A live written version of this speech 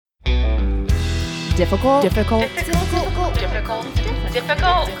Difficult.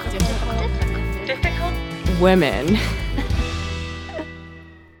 Women.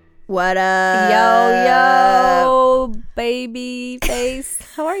 What up? Yo, baby face.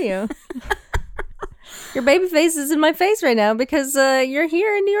 How are you? Your baby face is in my face right now because you're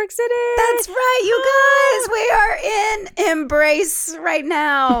here in New York City. That's right, you guys. We are in embrace right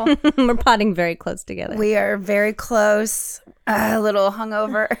now. We're potting very close together. We are very close. A little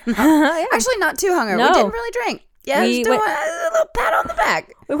hungover. Yeah. Actually, not too hungover. No. We didn't really drink. Yeah, We just doing a little pat on the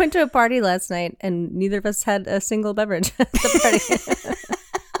back. We went to a party last night and neither of us had a single beverage at the party.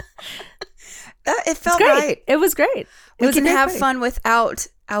 It felt Great. right. It was great. We can have fun without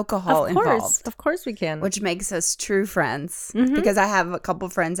alcohol involved. Of course we can. Which makes us true friends. Because I have a couple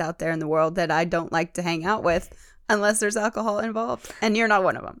friends out there in the world that I don't like to hang out with unless there's alcohol involved. And you're not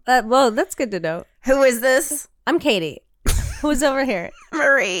one of them. Well, that's good to know. Who is this? I'm Katie. Who's over here?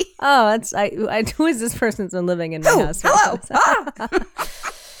 Marie. Oh, who is this person that's been living in my house? Hello.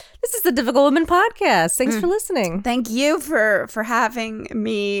 This is the Difficult Women Podcast. Thanks for listening. Thank you for having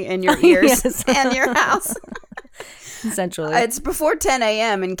me in your ears Yes. and your house. Essentially. It's before 10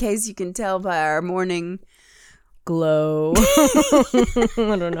 a.m. in case you can tell by our morning glow. I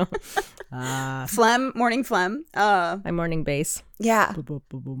don't know. morning phlegm. My morning bass. Yeah.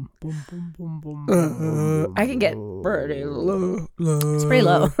 I can get pretty low. It's pretty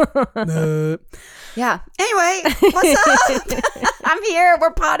low. Yeah. Anyway, what's up? I'm here.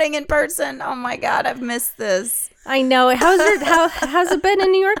 We're potting in person. Oh my God, I've missed this. I know. How's it been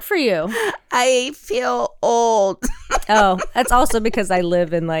in New York for you? I feel old. Oh, that's also because I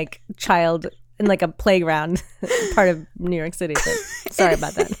live in a playground part of New York City. So sorry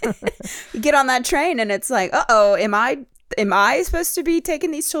about that. You get on that train and it's like, uh-oh, am I supposed to be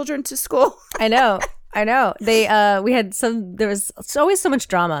taking these children to school? I know. There was always so much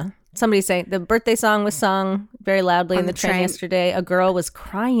drama. Somebody saying the birthday song was sung very loudly in the train yesterday. A girl was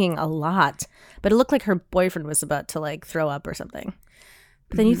crying a lot, but it looked like her boyfriend was about to throw up or something.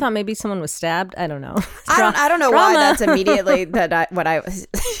 But then you thought maybe someone was stabbed. I don't know. I don't know drama. why that's immediately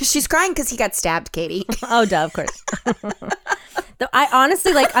she's crying because he got stabbed, Katie. Oh, duh, of course. I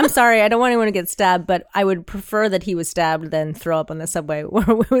honestly, I'm sorry, I don't want anyone to get stabbed, but I would prefer that he was stabbed than throw up on the subway where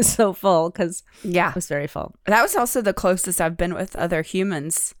it was so full because it was very full. That was also the closest I've been with other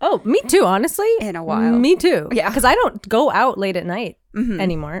humans. Oh, me too, honestly. In a while. Me too. Yeah. Because I don't go out late at night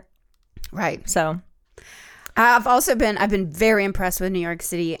anymore. Right. So I've been very impressed with New York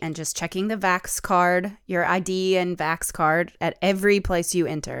City and just checking the Vax card, your ID and Vax card at every place you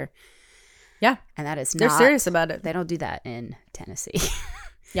enter. yeah. And that is They're serious about it. They don't do that in Tennessee.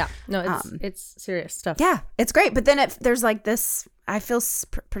 Yeah. No, it's serious stuff. Yeah, it's great. But then there's this, I feel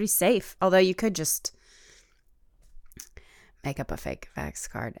pretty safe. Although you could just make up a fake Vax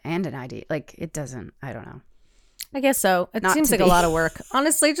card and an ID. It doesn't, I don't know. I guess so. It seems like a lot of work.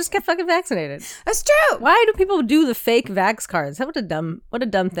 Honestly, just get fucking vaccinated. That's true. Why do people do the fake Vax cards? What a dumb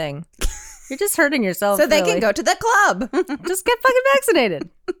thing. You're just hurting yourself. So they can go to the club. Just get fucking vaccinated.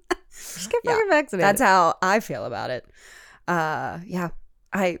 Just get fucking vaccinated. That's how I feel about it. Yeah.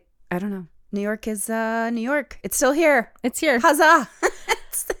 I don't know. New York is New York. It's still here. It's here. Huzzah.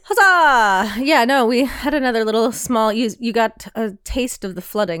 Huzzah! Yeah, no, we had another little small. You got a taste of the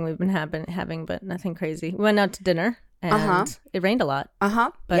flooding we've been having, but nothing crazy. We went out to dinner and it rained a lot.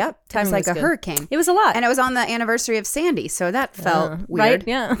 But yep. It was like a hurricane. It was a lot, and it was on the anniversary of Sandy, so that felt weird. Right?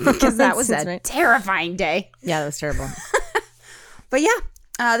 Yeah, because that was That's a right. terrifying day. Yeah, that was terrible. But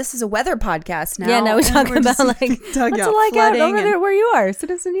yeah, this is a weather podcast now. Yeah, now we talk about what's it like out over there where you are.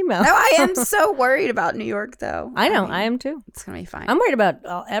 Send us an email. No, I am so worried about New York, though. I know, I am too. It's gonna be fine. I'm worried about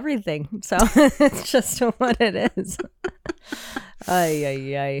everything, so it's just what it is.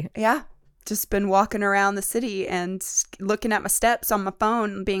 Ay. Yeah, just been walking around the city and looking at my steps on my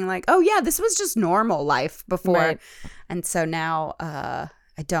phone, and being like, "Oh yeah, this was just normal life before," Right. And so now I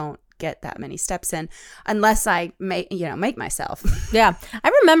don't get that many steps in unless I make myself. Yeah.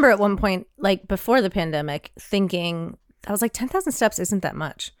 I remember at one point, before the pandemic, thinking, I was like, 10,000 steps isn't that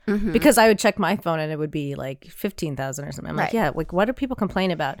much. Because I would check my phone and it would be 15,000 or something. I'm like, yeah, what do people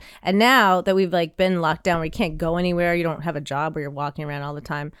complain about? And now that we've been locked down where you can't go anywhere, you don't have a job where you're walking around all the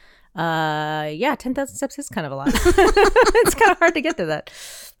time. 10,000 steps is kind of a lot. It's kind of hard to get to that.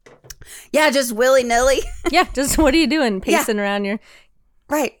 Yeah, just willy-nilly. Yeah, just what are you doing? Pacing around your...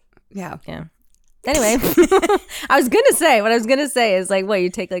 Right. Yeah. Anyway, what I was gonna say is you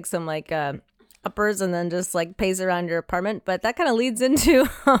take some uppers and then just pace around your apartment, but that kind of leads into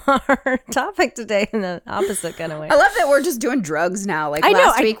our topic today in the opposite kind of way. I love that we're just doing drugs now.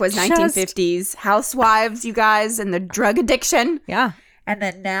 Last week was 1950s housewives, you guys, and the drug addiction. Yeah. And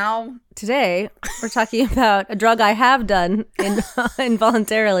then now today we're talking about a drug I have done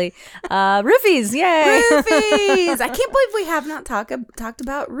involuntarily. Roofies, yay! Roofies! I can't believe we have not talked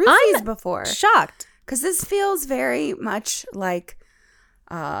about roofies before. Shocked. Because this feels very much like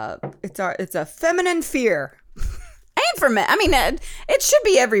it's a feminine fear. And for men, I mean, it should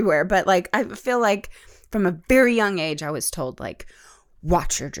be everywhere. But like, I feel like from a very young age, I was told like,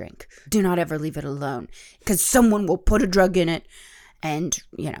 watch your drink. Do not ever leave it alone because someone will put a drug in it. And,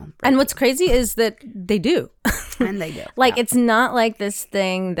 you know. And what's crazy is that they do. And they do. Like, it's not like this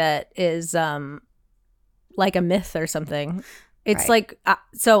thing that is like a myth or something. It's like,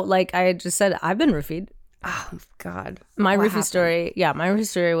 so like I just said, I've been roofied. Oh, God. My roofie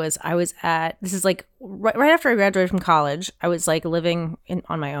story was I was this is like right after I graduated from college. I was like living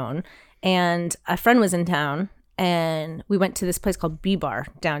on my own. And a friend was in town. And we went to this place called B-Bar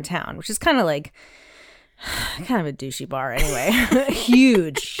downtown, which is kind of a douchey bar anyway.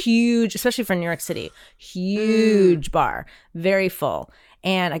 huge, especially for New York City. Huge bar, very full.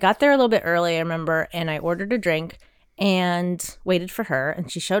 And I got there a little bit early, I remember, and I ordered a drink and waited for her,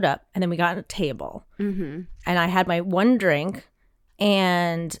 and she showed up, and then we got a table. Mm-hmm. And I had my one drink,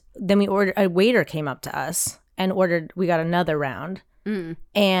 and then a waiter came up to us and we got another round.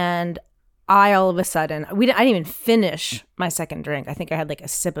 And I all of a sudden, I didn't even finish my second drink. I think I had like a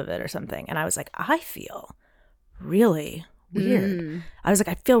sip of it or something. And I was like, I feel really weird. I was like,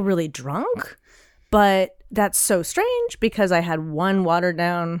 I feel really drunk, but that's so strange because I had one watered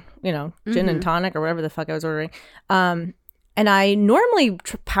down, gin and tonic or whatever the fuck I was ordering. And I normally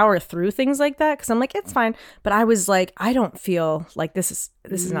power through things like that because I'm like, it's fine. But I was like, I don't feel like this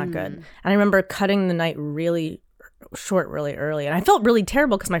is not good. And I remember cutting the night really short really early, and I felt really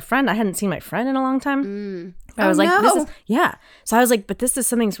terrible because I hadn't seen my friend in a long time. I was so I was like, but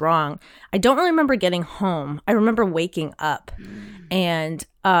something's wrong. I don't really remember getting home. I remember waking up and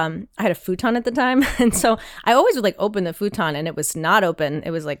I had a futon at the time, and so I always would like open the futon and it was not open,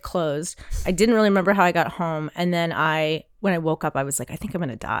 it was like closed. I didn't really remember how I got home, and then when I woke up I was like, I think I'm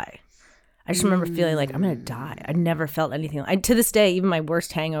gonna die. I just remember feeling like I'm gonna die. I never felt anything. To this day, even my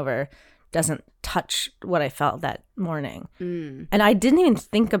worst hangover doesn't touch what I felt that morning. And I didn't even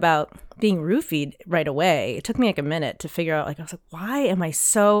think about being roofied right away. It took me like a minute to figure out, like, I was like, why am I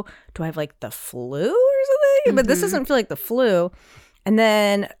do I have like the flu or something? But this doesn't feel like the flu. And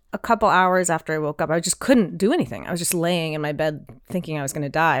then a couple hours after I woke up, I just couldn't do anything. I was just laying in my bed thinking I was going to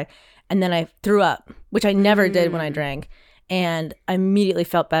die. And then I threw up, which I never did when I drank. And I immediately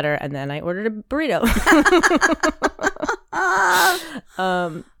felt better. And then I ordered a burrito.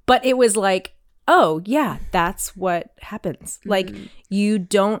 But it was like, oh, yeah, that's what happens. Like, you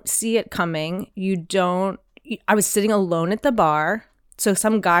don't see it coming. I was sitting alone at the bar. So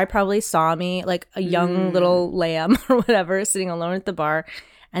some guy probably saw me, like a young little lamb or whatever, sitting alone at the bar.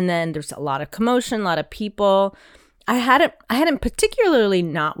 And then there's a lot of commotion, a lot of people. I hadn't particularly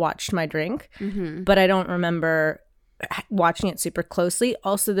not watched my drink, but I don't remember watching it super closely.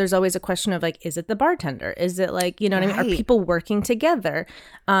 Also, there's always a question of like, is it the bartender? Is it like, what I mean? Are people working together?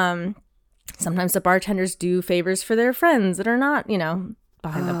 Sometimes the bartenders do favors for their friends that are not,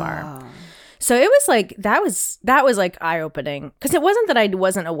 behind the bar. So it was like, that was like eye-opening, because it wasn't that I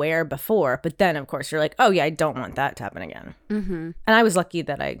wasn't aware before, but then of course you're like, oh yeah, I don't want that to happen again. And I was lucky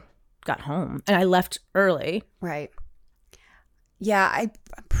that I got home and I left early. Right. Yeah, I'm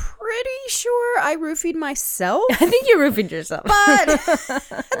pretty sure I roofied myself. I think you roofied yourself.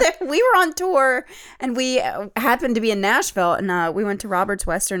 But we were on tour, and we happened to be in Nashville, and we went to Robert's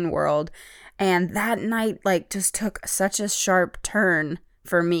Western World, and that night, like, just took such a sharp turn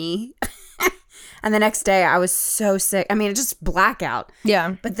for me. And the next day, I was so sick. I mean, it just blackout.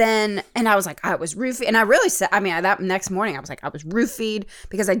 Yeah. But then, and I was like, I was roofied. And I really said, that next morning, I was like, I was roofied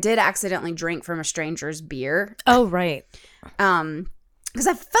because I did accidentally drink from a stranger's beer. Oh, right. Because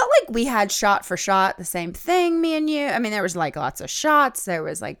I felt like we had shot for shot the same thing, me and you. I mean, there was like lots of shots. There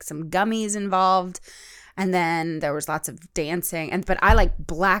was like some gummies involved. And then there was lots of dancing. But I like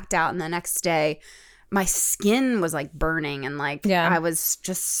blacked out. And the next day, my skin was like burning. And like, I was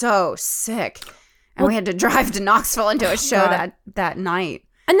just so sick. And we had to drive to Knoxville and do a show that night.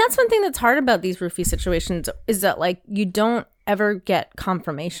 And that's one thing that's hard about these roofie situations is that like you don't ever get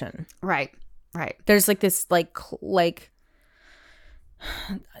confirmation. Right. There's like this like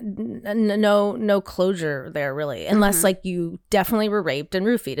no closure there really, unless like you definitely were raped and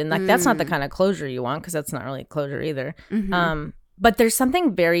roofied, and like that's not the kind of closure you want, because that's not really closure either. But there's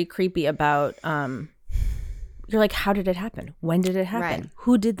something very creepy about you're like, how did it happen? When did it happen? Right.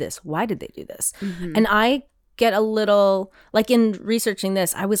 Who did this? Why did they do this? And I get a little, like in researching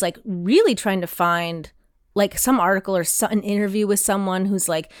this, I was like really trying to find like some article or an interview with someone who's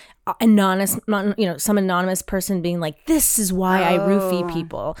like anonymous, some anonymous person being like, this is why I roofie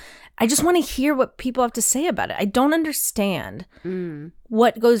people. I just want to hear what people have to say about it. I don't understand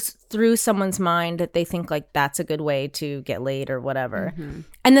what goes through someone's mind that they think like that's a good way to get laid or whatever.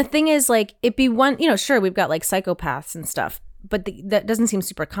 And the thing is, like, it'd be one, sure, we've got like psychopaths and stuff, but that doesn't seem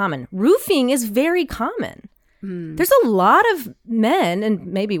super common. Roofing is very common. There's a lot of men and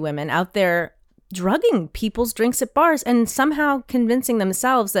maybe women out there drugging people's drinks at bars and somehow convincing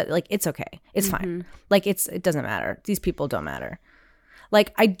themselves that like it's okay, it's fine, like it doesn't matter, these people don't matter.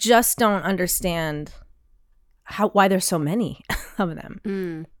 Like, I just don't understand why there's so many of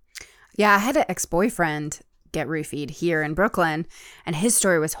them. Yeah, I had an ex-boyfriend get roofied here in Brooklyn, and his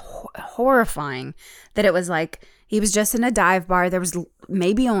story was horrifying. That it was like he was just in a dive bar. There was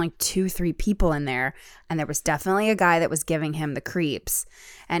maybe only 2-3 people in there, and there was definitely a guy that was giving him the creeps.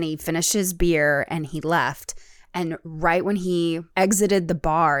 And he finished his beer and he left. And right when he exited the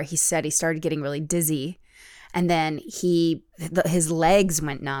bar, he said he started getting really dizzy. And then his legs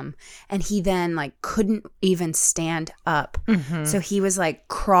went numb, and he then like couldn't even stand up. So he was like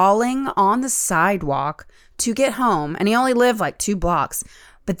crawling on the sidewalk to get home, and he only lived like 2 blocks.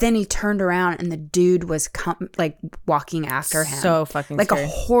 But then he turned around, and the dude was like walking after him. So fucking like scary. A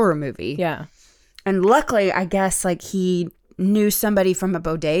horror movie. Yeah. And luckily, I guess like he knew somebody from a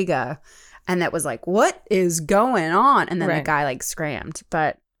bodega, and that was like, what is going on? And then the guy like scrammed.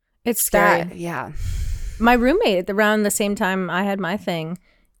 But it's scary. Yeah. My roommate, around the same time I had my thing,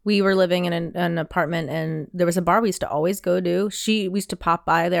 we were living in an apartment, and there was a bar we used to always go to. We used to pop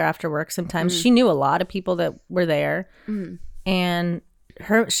by there after work sometimes. She knew a lot of people that were there, and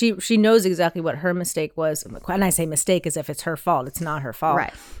she knows exactly what her mistake was. And I say mistake as if it's her fault. It's not her fault.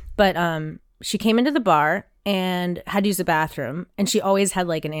 Right. But she came into the bar and had to use the bathroom, and she always had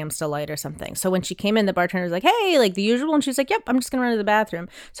like an Amstel Light or something. So when she came in, the bartender was like, hey, like the usual, and she was like, yep, I'm just gonna run to the bathroom.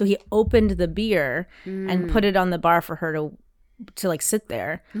 So he opened the beer and put it on the bar for her to like sit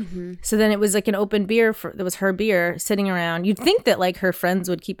there. So then it was like an open beer that was her beer sitting around. You'd think that like her friends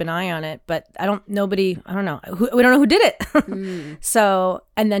would keep an eye on it, but I don't know who did it. So,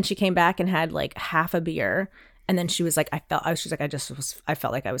 and then she came back and had like half a beer. And then she was like, I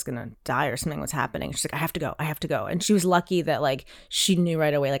felt like I was going to die or something was happening. She's like, I have to go. And she was lucky that like she knew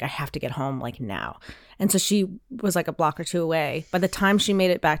right away, like I have to get home like now. And so she was like a block or 2 away. By the time she made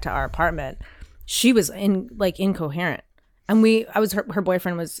it back to our apartment, she was incoherent. And her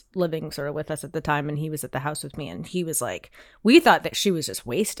boyfriend was living sort of with us at the time, and he was at the house with me, and he was like, we thought that she was just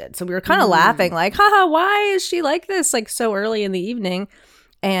wasted. So we were kind of laughing like, haha, why is she like this? Like so early in the evening.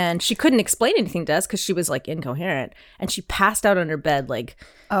 And she couldn't explain anything to us because she was like incoherent, and she passed out on her bed like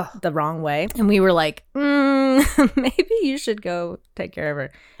the wrong way. And we were like, maybe you should go take care of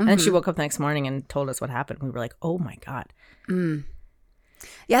her. And then she woke up the next morning and told us what happened. We were like, oh my God.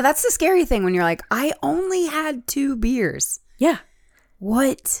 Yeah, that's the scary thing when you're like, I only had 2 beers. Yeah.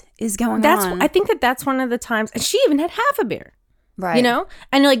 What is going on? I think that's one of the times. And she even had half a beer. Right.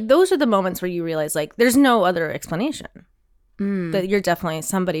 And like those are the moments where you realize like there's no other explanation. That you're definitely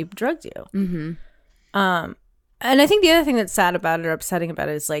somebody drugged you. And I think the other thing that's sad about it or upsetting about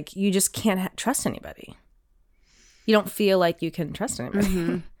it is like you just can't trust anybody. You don't feel like you can trust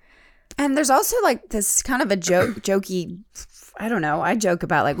anybody. And there's also like this kind of a jokey, I don't know. I joke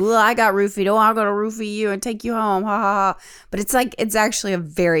about like, well, I got roofied. Oh, I'm gonna roofie you and take you home. Ha ha ha. But it's like it's actually a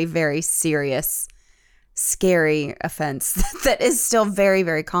very, very serious, scary offense that is still very,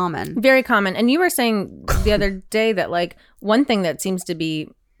 very common. Very common. And you were saying the other day that like one thing that seems to be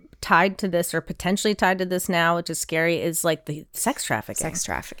tied to this or potentially tied to this now, which is scary, is like the sex trafficking. Sex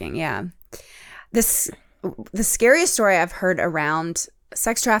trafficking, yeah. The scariest story I've heard around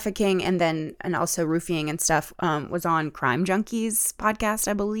sex trafficking and also roofing and stuff was on Crime Junkies podcast,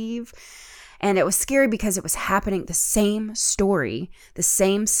 I believe. And it was scary because it was happening, the same story, the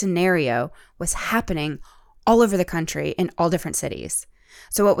same scenario was happening all over the country in all different cities.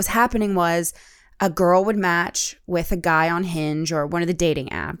 So what was happening was a girl would match with a guy on Hinge or one of the dating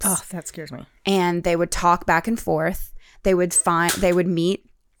apps. Oh, that scares me. And they would talk back and forth. They would meet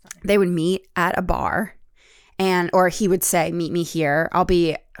at a bar, or he would say, meet me here.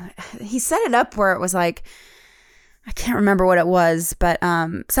 He set it up where it was like, I can't remember what it was, but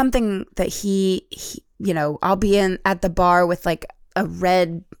something that he I'll be at the bar with like a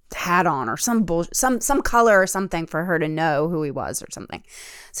red hat on or some color or something for her to know who he was or something.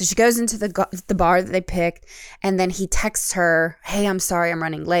 So she goes into the bar that they picked, and then he texts her, hey, I'm sorry, I'm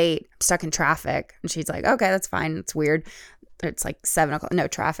running late. I'm stuck in traffic. And she's like, okay, that's fine. It's weird. it's like 7 o'clock, no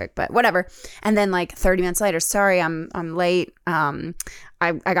traffic, but whatever. And then like 30 minutes later, sorry, I'm late. I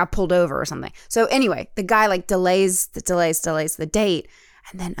got pulled over or something. So anyway, the guy like delays the date.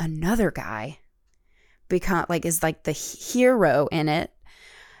 And then another guy is like the hero in it.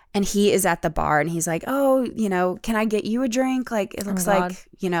 And he is at the bar and he's like, oh, can I get you a drink? Like, it looks like,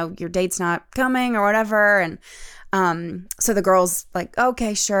 your date's not coming or whatever. And so the girl's like,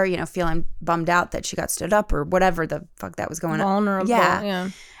 okay, sure, feeling bummed out that she got stood up or whatever the fuck that was going on. Vulnerable. Yeah.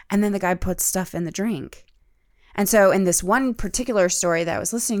 And then the guy puts stuff in the drink. And so in this one particular story that I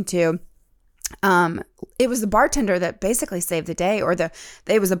was listening to, it was the bartender that basically saved the day, or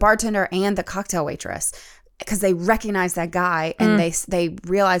it was the bartender and the cocktail waitress, because they recognized that guy and they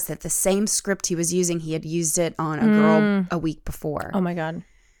realized that the same script he was using, he had used it on a girl a week before. Oh my God.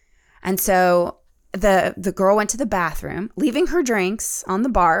 And so the girl went to the bathroom, leaving her drinks on the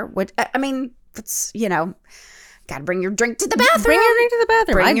bar, which, I mean, it's, gotta bring your drink to the bathroom. Bring your drink to the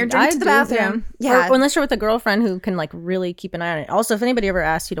bathroom. Bring your drink to the bathroom. Yeah. Or unless you're with a girlfriend who can like really keep an eye on it. Also, if anybody ever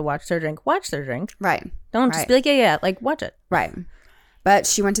asks you to watch their drink, watch their drink. Right. Don't just be like, yeah, like watch it. Right. But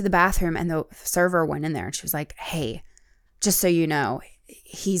she went to the bathroom and the server went in there and she was like, hey, just so you know,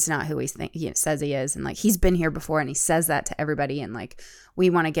 he's not who he says he is. And like, he's been here before and he says that to everybody. And like, we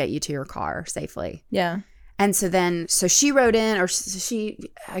want to get you to your car safely. Yeah. And so she wrote in, or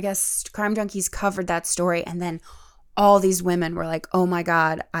I guess Crime Junkies covered that story. And then all these women were like, oh my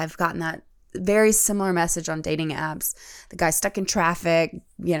God, I've gotten that very similar message on dating apps. The guy stuck in traffic,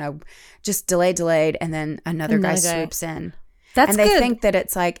 just delayed. And then another guy swoops in. That's good. And they good. think that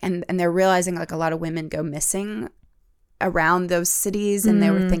it's like, and they're realizing like a lot of women go missing around those cities. And they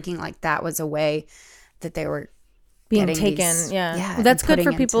were thinking like that was a way that they were being taken. Well, that's good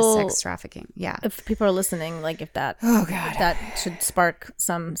for people. Sex trafficking. Yeah. If people are listening, like if that, if that should spark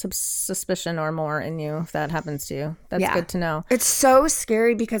some suspicion or more in you, if that happens to you, that's good to know. It's so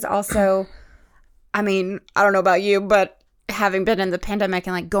scary because also, I mean, I don't know about you, but having been in the pandemic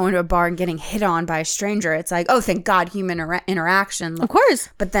and like going to a bar and getting hit on by a stranger, it's like, oh, thank God, human interaction. Of course.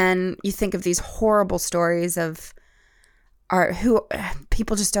 But then you think of these horrible stories of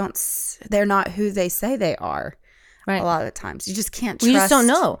people just they're not who they say they are. Right. A lot of the times you just can't trust. You just don't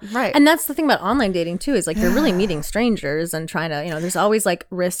know. Right. And that's the thing about online dating too, is like you're really meeting strangers and trying to, there's always like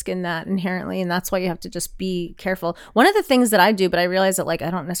risk in that inherently. And that's why you have to just be careful. One of the things that I do, but I realize that like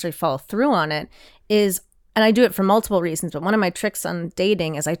I don't necessarily follow through on it, is, and I do it for multiple reasons, but one of my tricks on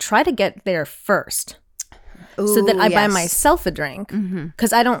dating is I try to get there first. So that I buy myself a drink,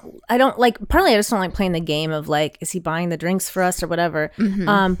 because I don't like, partly I just don't like playing the game of like, is he buying the drinks for us or whatever.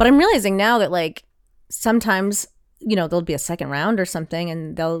 But I'm realizing now that like sometimes, there'll be a second round or something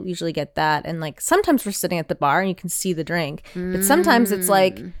and they'll usually get that. And like sometimes we're sitting at the bar and you can see the drink. But sometimes it's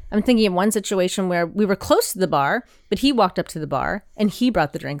like, I'm thinking of one situation where we were close to the bar, but he walked up to the bar and he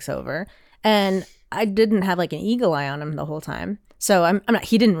brought the drinks over. And I didn't have like an eagle eye on him the whole time. So I'm not,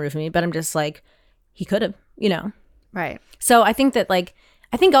 he didn't roofie me, but I'm just like, he could have, Right. So I think that like,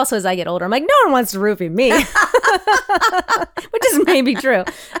 I think also as I get older, I'm like, no one wants to roofie me, which is maybe true.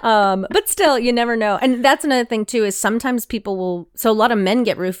 But still, you never know. And that's another thing too, is sometimes people will, so a lot of men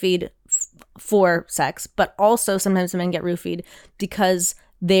get roofied for sex, but also sometimes men get roofied because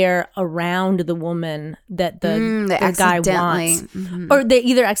they're around the woman that the guy wants. Or they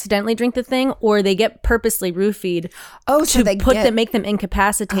either accidentally drink the thing or they get purposely roofied make them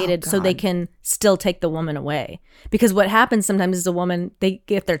incapacitated so they can still take the woman away. Because what happens sometimes is a woman, they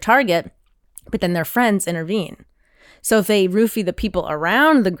get their target, but then their friends intervene. So if they roofie the people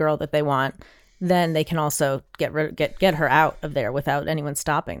around the girl that they want, then they can also get her out of there without anyone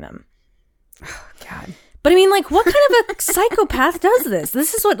stopping them. Oh, God. But I mean, like, what kind of a psychopath does this?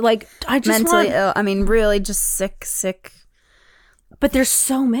 This is what, like, I just mentally ill. I mean, really, just sick. But there's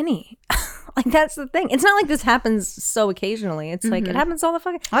so many. Like, that's the thing. It's not like this happens so occasionally. It's like it happens all the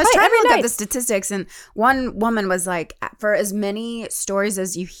fucking. I was trying to look at the statistics, and one woman was like, for as many stories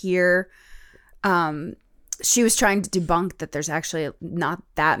as you hear, she was trying to debunk that there's actually not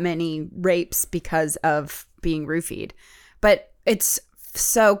that many rapes because of being roofied, but it's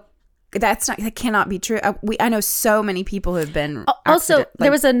so. That cannot be true. I know so many people who have been. Also, there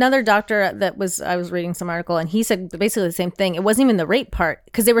was another doctor I was reading some article, and he said basically the same thing. It wasn't even the rape part,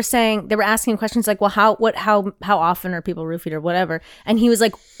 because they were asking questions like, well, how often are people roofied or whatever, and he was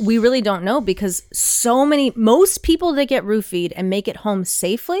like, we really don't know, because most people that get roofied and make it home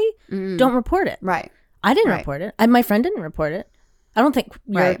safely don't report it. Right. I didn't report it. My friend didn't report it. I don't think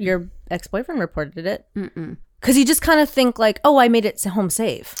your ex-boyfriend reported it. Because you just kind of think like, oh, I made it home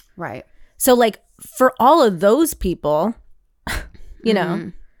safe. Right. So like for all of those people, you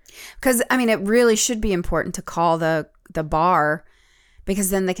know. Because, I mean, it really should be important to call the the bar, because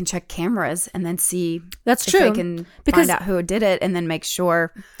then they can check cameras and then see. That's if true. They can find out who did it and then make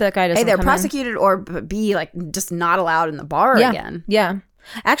sure that guy doesn't they're come prosecuted or B, like just not allowed in the bar again. Yeah.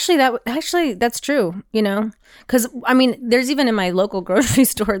 Actually, that's true, you know, because I mean, there's even in my local grocery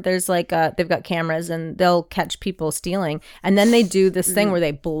store, there's like they've got cameras and they'll catch people stealing. And then they do this thing where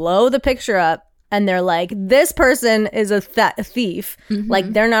they blow the picture up and they're like, this person is a thief.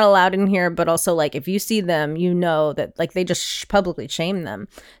 Like, they're not allowed in here. But also, like, if you see them, you know that like they just publicly shame them.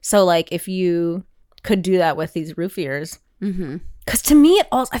 So like if you could do that with these roofiers, because to me,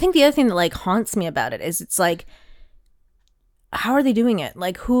 I think the other thing that like haunts me about it is it's like, how are they doing it?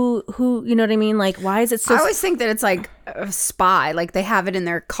 Like who, you know what I mean? Like, why is it so... I always think that it's like a spy. Like they have it in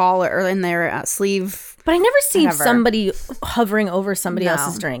their collar or in their sleeve. But I never see somebody hovering over somebody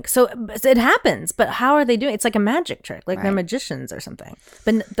else's drink. So it happens. But how are they doing it? It's like a magic trick. Like they're magicians or something.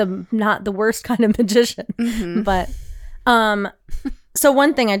 But not the worst kind of magician. But so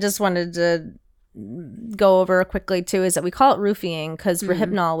one thing I just wanted to go over quickly too is that we call it roofing because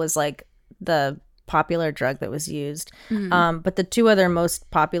Rohypnol was like the popular drug that was used, but the two other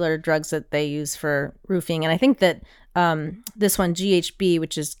most popular drugs that they use for roofing, and I think that this one GHB,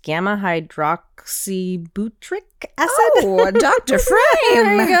 which is gamma hydroxybutyric acid. Oh, Dr. Frame.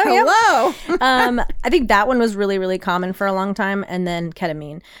 There you go. Hello. I think that one was really, really common for a long time, and then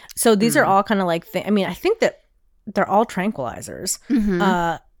ketamine. So these are all kind of like I mean, I think that they're all tranquilizers.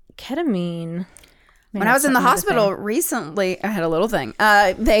 Ketamine. When I was in the hospital recently, I had a little thing.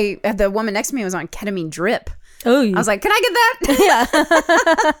 The woman next to me was on ketamine drip. Oh, I was like, "Can I get that?"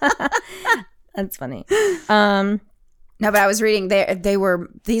 Yeah, that's funny. No, but I was reading they were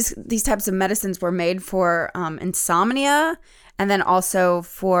these types of medicines were made for insomnia and then also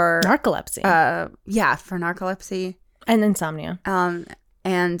for narcolepsy. For narcolepsy and insomnia.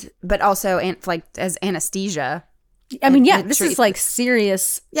 But also like as anesthesia. I mean, this is like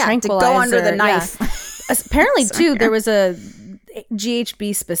serious tranquilizer. To go under the knife. Yeah. Apparently, too, there was a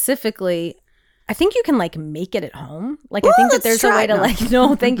GHB specifically. I think you can like make it at home. Like, I think that there's a way to like,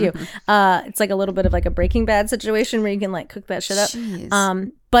 no, thank you. It's like a little bit of like a Breaking Bad situation where you can like cook that shit up.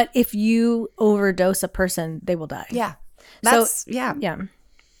 Jeez. But if you overdose a person, they will die. Yeah. Yeah.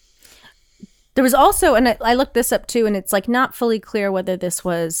 There was also, and I looked this up too, and it's like not fully clear whether this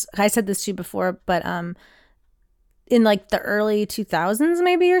was, I said this to you before, but in like the early 2000s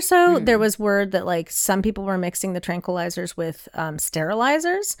maybe or so, there was word that like some people were mixing the tranquilizers with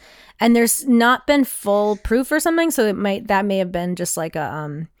sterilizers, and there's not been full proof or something. So that may have been just like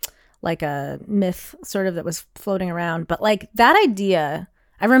a myth sort of that was floating around. But like that idea,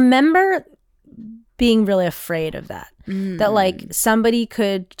 I remember being really afraid of that. That like somebody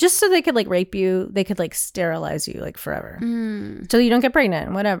could, just so they could like rape you, they could like sterilize you like forever. So you don't get pregnant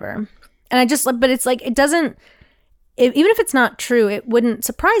and whatever. And I just, but it's like, it doesn't, even if it's not true, it wouldn't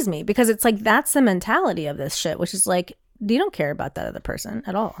surprise me because it's like that's the mentality of this shit, which is like you don't care about that other person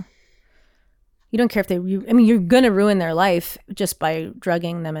at all. You don't care if you're gonna ruin their life just by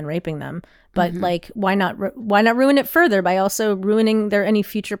drugging them and raping them. But like, why not ruin it further by also ruining any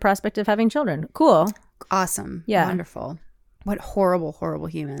future prospect of having children? Cool, awesome, yeah, wonderful. What horrible, horrible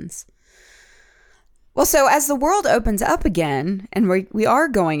humans. Well, so as the world opens up again, and we are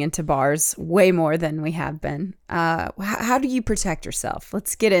going into bars way more than we have been, how do you protect yourself?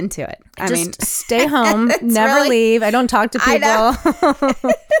 Let's get into it. Just stay home, never leave. I don't talk to people.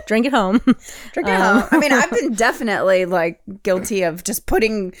 Drink at home. Drink at home. I mean, I've been definitely like guilty of just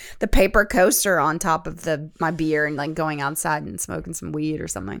putting the paper coaster on top of my beer and like going outside and smoking some weed or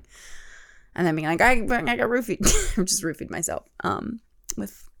something, and then being like, I got roofied. I just roofied myself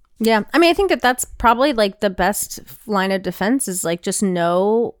with. Yeah. I mean, I think that's probably like the best line of defense is like just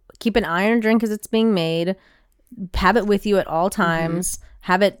keep an eye on your drink as it's being made, have it with you at all times,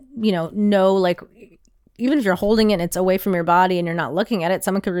 have it, know like even if you're holding it and it's away from your body and you're not looking at it,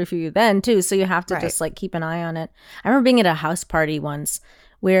 someone could roofie you then too. So you have to just like keep an eye on it. I remember being at a house party once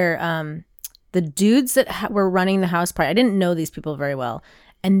where the dudes that were running the house party, I didn't know these people very well.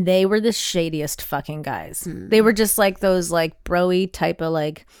 And they were the shadiest fucking guys. They were just like those like bro-y type of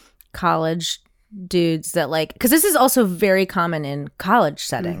like college dudes that like, because this is also very common in college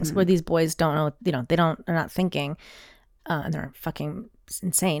settings where these boys don't know, they're not thinking, and they're fucking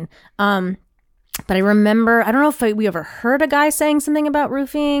insane. But I remember, I don't know if we ever heard a guy saying something about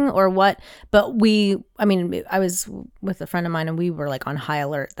roofing or what, but I was with a friend of mine and we were like on high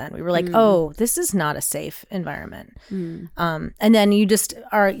alert then. We were like, oh, this is not a safe environment. And then you just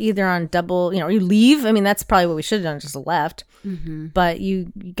are either on double, or you leave. I mean, that's probably what we should have done, just left. But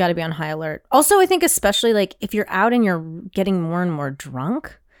you got to be on high alert. Also, I think especially like if you're out and you're getting more and more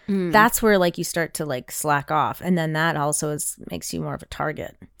drunk, that's where like you start to like slack off. And then that also makes you more of a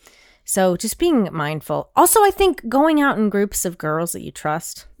target. So just being mindful. Also, I think going out in groups of girls that you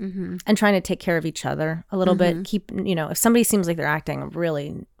trust and trying to take care of each other a little bit. Keep, if somebody seems like they're acting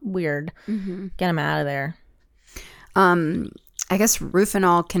really weird, get them out of there. I guess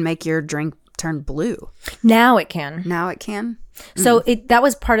Rufinol can make your drink turn blue. Now it can. So that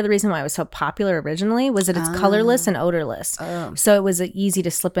was part of the reason why it was so popular originally, was that it's colorless and odorless. So it was easy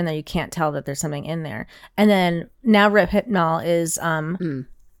to slip in there. You can't tell that there's something in there. And then now Rohypnol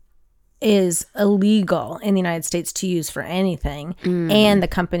is illegal in the United States to use for anything. And the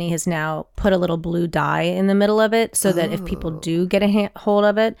company has now put a little blue dye in the middle of it so that if people do get a hold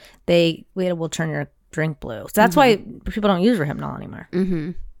of it, it will turn your drink blue. So that's why people don't use Rohypnol anymore.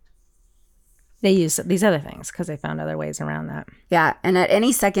 They use these other things because they found other ways around that. Yeah. And at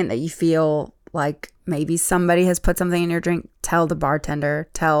any second that you feel like maybe somebody has put something in your drink, tell the bartender,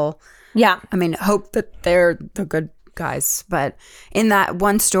 hope that they're the good guys. But in that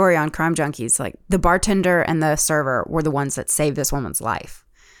one story on Crime Junkies, like the bartender and the server were the ones that saved this woman's life.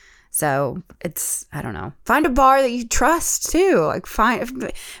 So it's, I don't know, find a bar that you trust too. Like find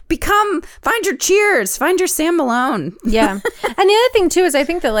your Cheers, find your Sam Malone. Yeah. And the other thing too is I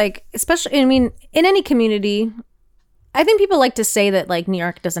think that like, especially, in any community, I think people like to say that like New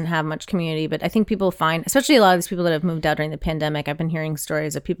York doesn't have much community, but I think people find, especially a lot of these people that have moved out during the pandemic, I've been hearing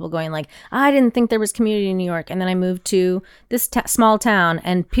stories of people going like, I didn't think there was community in New York. And then I moved to this small town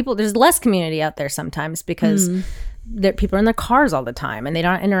and there's less community out there sometimes because people are in their cars all the time and they're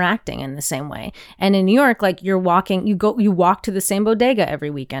not interacting in the same way. And in New York, like you walk to the same bodega every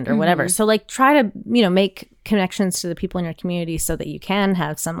weekend or whatever. So like try to, make connections to the people in your community so that you can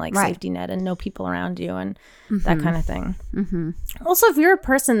have some like safety net and know people around you and that kind of thing. Also, if you're a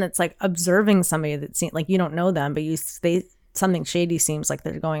person that's like observing somebody that seems like you don't know them, but something shady seems like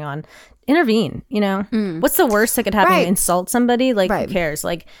they're going on, intervene. What's the worst that could happen? You insult somebody, like who cares?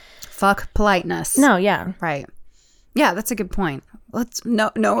 Like fuck politeness. No, yeah. Right. Yeah, that's a good point. Let's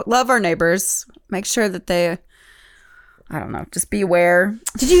love our neighbors. Make sure that they, I don't know, just be aware.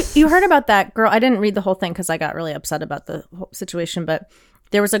 Did you heard about that girl? I didn't read the whole thing because I got really upset about the whole situation, but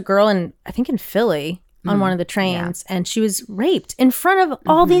there was a girl in Philly on one of the trains and she was raped in front of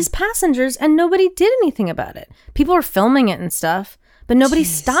all these passengers and nobody did anything about it. People were filming it and stuff, but nobody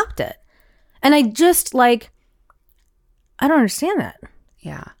stopped it. And I just I don't understand that.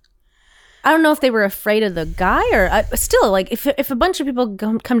 Yeah. I don't know if they were afraid of the guy or still, like, if a bunch of people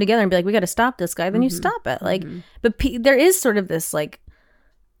come together and be like, we got to stop this guy, then you stop it. Like, but there is sort of this, like,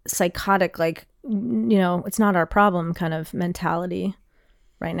 psychotic, like, it's not our problem kind of mentality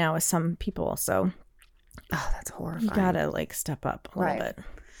right now with some people. So, that's horrifying. You got to, like, step up a little bit.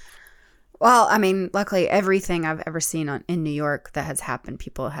 Well, I mean, luckily, everything I've ever seen in New York that has happened,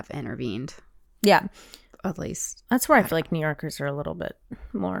 people have intervened. Yeah. At least. That's where I feel like New Yorkers are a little bit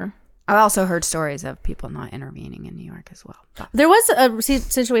more... I've also heard stories of people not intervening in New York as well. There was a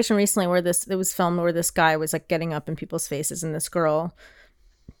situation recently where it was filmed where this guy was like getting up in people's faces and this girl,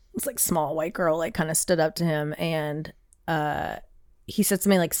 this like small white girl, like kind of stood up to him and he said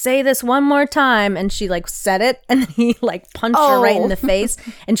something like, say this one more time. And she like said it and he like punched her right in the face.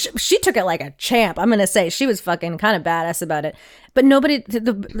 And she took it like a champ. I'm going to say she was fucking kind of badass about it. But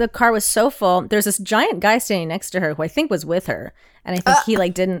the car was so full. There's this giant guy standing next to her who I think was with her. And I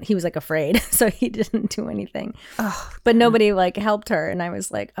think he was like afraid. So he didn't do anything. But nobody like helped her. And I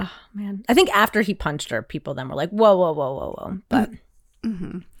was like, oh man. I think after he punched her, people then were like, whoa, whoa, whoa, whoa, whoa. But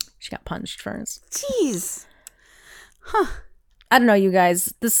she got punched first. Jeez. Huh. I don't know, you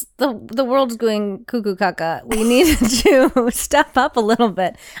guys. The world's going cuckoo caca. We need to step up a little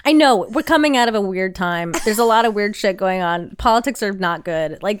bit. I know we're coming out of a weird time. There's a lot of weird shit going on. Politics are not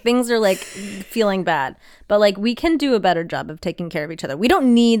good. Like things are like feeling bad. But like we can do a better job of taking care of each other. We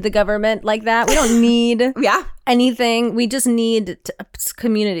don't need the government like that. We don't need anything. We just need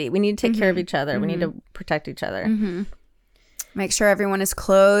community. We need to take care of each other. We need to protect each other. Make sure everyone is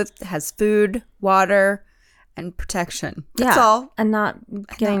clothed, has food, water, and protection. That's all. And not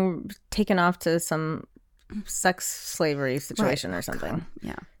getting taken off to some sex slavery situation or something. God.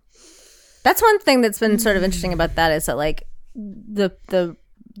 Yeah. That's one thing that's been sort of interesting about that is that like the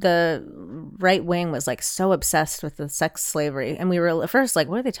right wing was like so obsessed with the sex slavery. And we were at first like,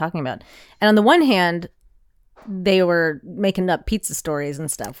 what are they talking about? And on the one hand, they were making up pizza stories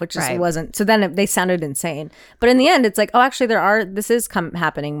and stuff, which just wasn't. So then they sounded insane. But in the end, it's like, oh, actually this is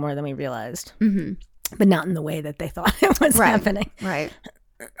happening more than we realized. But not in the way that they thought it was happening. Right.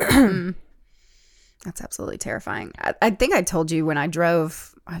 That's absolutely terrifying. I think I told you when I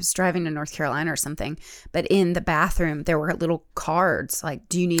was driving to North Carolina or something, but in the bathroom, there were little cards like,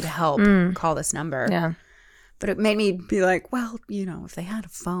 do you need help? Call this number. Yeah. But it made me be like, well, if they had a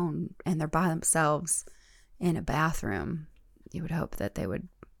phone and they're by themselves in a bathroom, you would hope that they would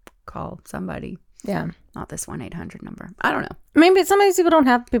call somebody. Yeah. Not this 1-800 number. I don't know. Maybe some of these people don't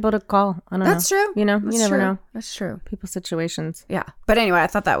have people to call. I don't know. That's true. You That's never true. know. That's true. People's situations. Yeah. But anyway, I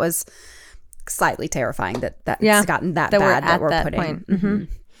thought that was slightly terrifying that yeah, it's gotten that bad that we're that putting. Point. Mm-hmm.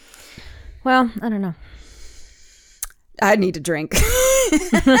 Well, I don't know. I need a drink.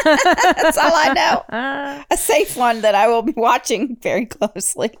 That's all I know. A safe one that I will be watching very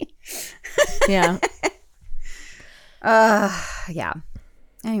closely. Yeah. Yeah.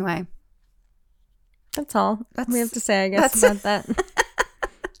 Anyway. That's all we have to say, I guess, about that.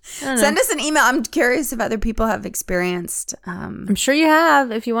 Send us an email. I'm curious if other people have experienced. I'm sure you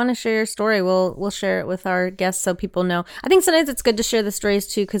have. If you want to share your story, we'll share it with our guests so people know. I think sometimes it's good to share the stories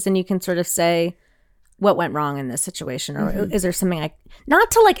too, because then you can sort of say what went wrong in this situation, or is there something not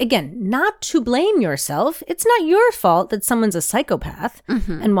to blame yourself. It's not your fault that someone's a psychopath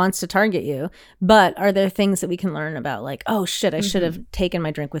and wants to target you, but are there things that we can learn about, like, oh shit, I should have taken my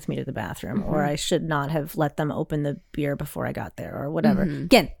drink with me to the bathroom, or I should not have let them open the beer before I got there, or whatever.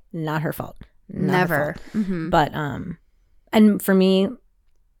 Again, not her fault. Never. But and for me,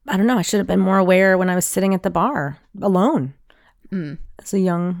 I don't know, I should have been more aware when I was sitting at the bar alone as a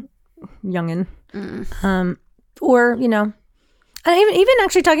youngin'. Or and even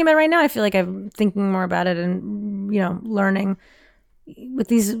actually talking about it right now, I feel like I'm thinking more about it and learning with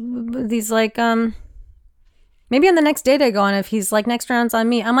these like maybe on the next date I go on, if he's like, next round's on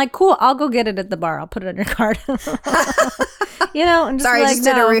me, I'm like, cool, I'll go get it at the bar, I'll put it on your card. I'm just sorry, like, just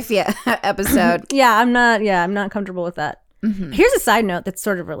did a Rufia episode. I'm not comfortable with that. Here's a side note that's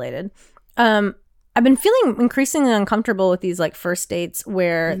sort of related. I've been feeling increasingly uncomfortable with these like first dates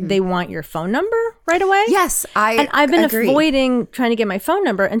where they want your phone number right away. Yes, I've been agree. avoiding trying to get my phone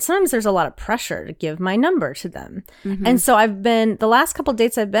number, and sometimes there's a lot of pressure to give my number to them. And so the last couple of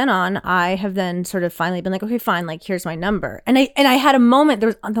dates I've been on, I have then sort of finally been like, okay, fine, like here's my number. And I had a moment, there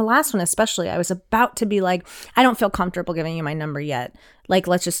was on the last one especially, I was about to be like, I don't feel comfortable giving you my number yet. Like,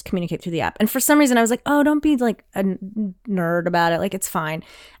 let's just communicate through the app. And for some reason I was like, oh, don't be like a nerd about it. Like, it's fine.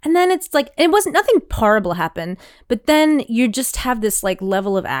 And then it's like, nothing horrible happened, but then you just have this like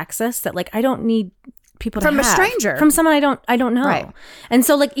level of access that like, I don't need people to from have. a stranger, from someone I don't know. Right. And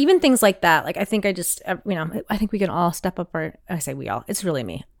so like even things like that, like I think I just, I think we can all step up I say we all, it's really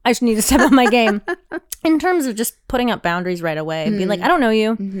me. I just need to step up my game in terms of just putting up boundaries right away and be like, I don't know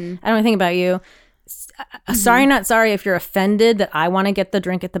you. I don't know anything about you. Sorry, not sorry if you're offended that I want to get the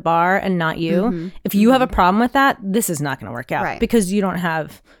drink at the bar and not you. If you have a problem with that, this is not going to work out because you don't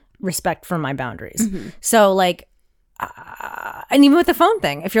have respect for my boundaries. So like, and even with the phone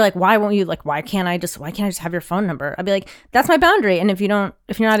thing, if you're like, why can't I just have your phone number? I'd be like, that's my boundary. And if you're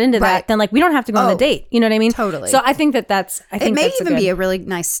not into that, then like, we don't have to go on the date. You know what I mean? Totally. So I think it may even be a really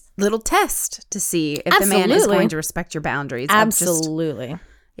nice little test to see if the man is going to respect your boundaries. Absolutely.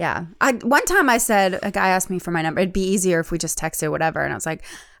 Yeah. One time I said, a guy asked me for my number. It'd be easier if we just texted or whatever. And I was like,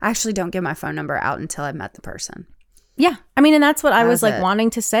 I actually don't give my phone number out until I've met the person. Yeah. I mean, and that's what I was like wanting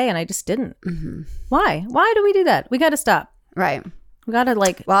to say, and I just didn't. Why? Why do we do that? We got to stop. Right. We got to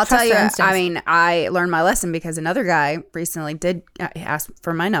like, well, I'll tell you, I mean, I learned my lesson because another guy recently did ask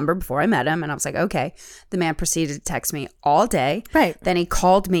for my number before I met him. And I was like, okay. The man proceeded to text me all day. Right. Then he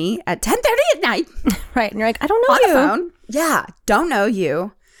called me at 10:30 at night. Right. And you're like, I don't know on you. the phone. Yeah. Don't know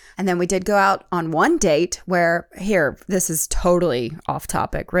you. And then we did go out on one date where, this is totally off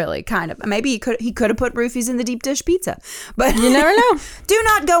topic, really, kind of. Maybe he could have put roofies in the deep dish pizza. But you never know. Do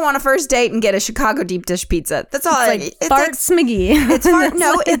not go on a first date and get a Chicago deep dish pizza. That's all. It's like Bart Smiggy.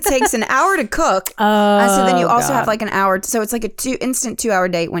 It takes an hour to cook. So then you also have like an hour. So it's like a instant 2-hour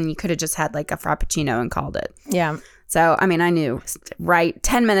date when you could have just had like a Frappuccino and called it. Yeah. So, I mean, I knew right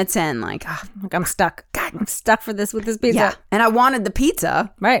 10 minutes in, like I'm stuck. God, I'm stuck with this pizza. Yeah. And I wanted the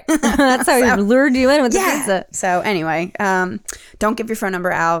pizza. Right. That's how he lured you in with the pizza. So anyway, don't give your phone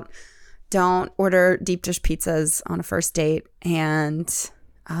number out. Don't order deep dish pizzas on a first date. And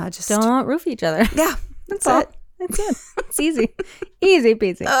just don't roof each other. Yeah. That's it. That's it. It's easy. Easy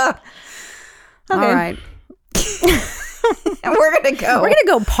peasy. Okay. All right. And we're gonna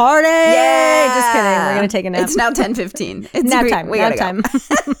go party. Yeah, just kidding. We're gonna take a nap. It's now 10:15. It's nap time. We gotta nap time.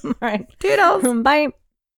 Go. All right. Toodles. Bye.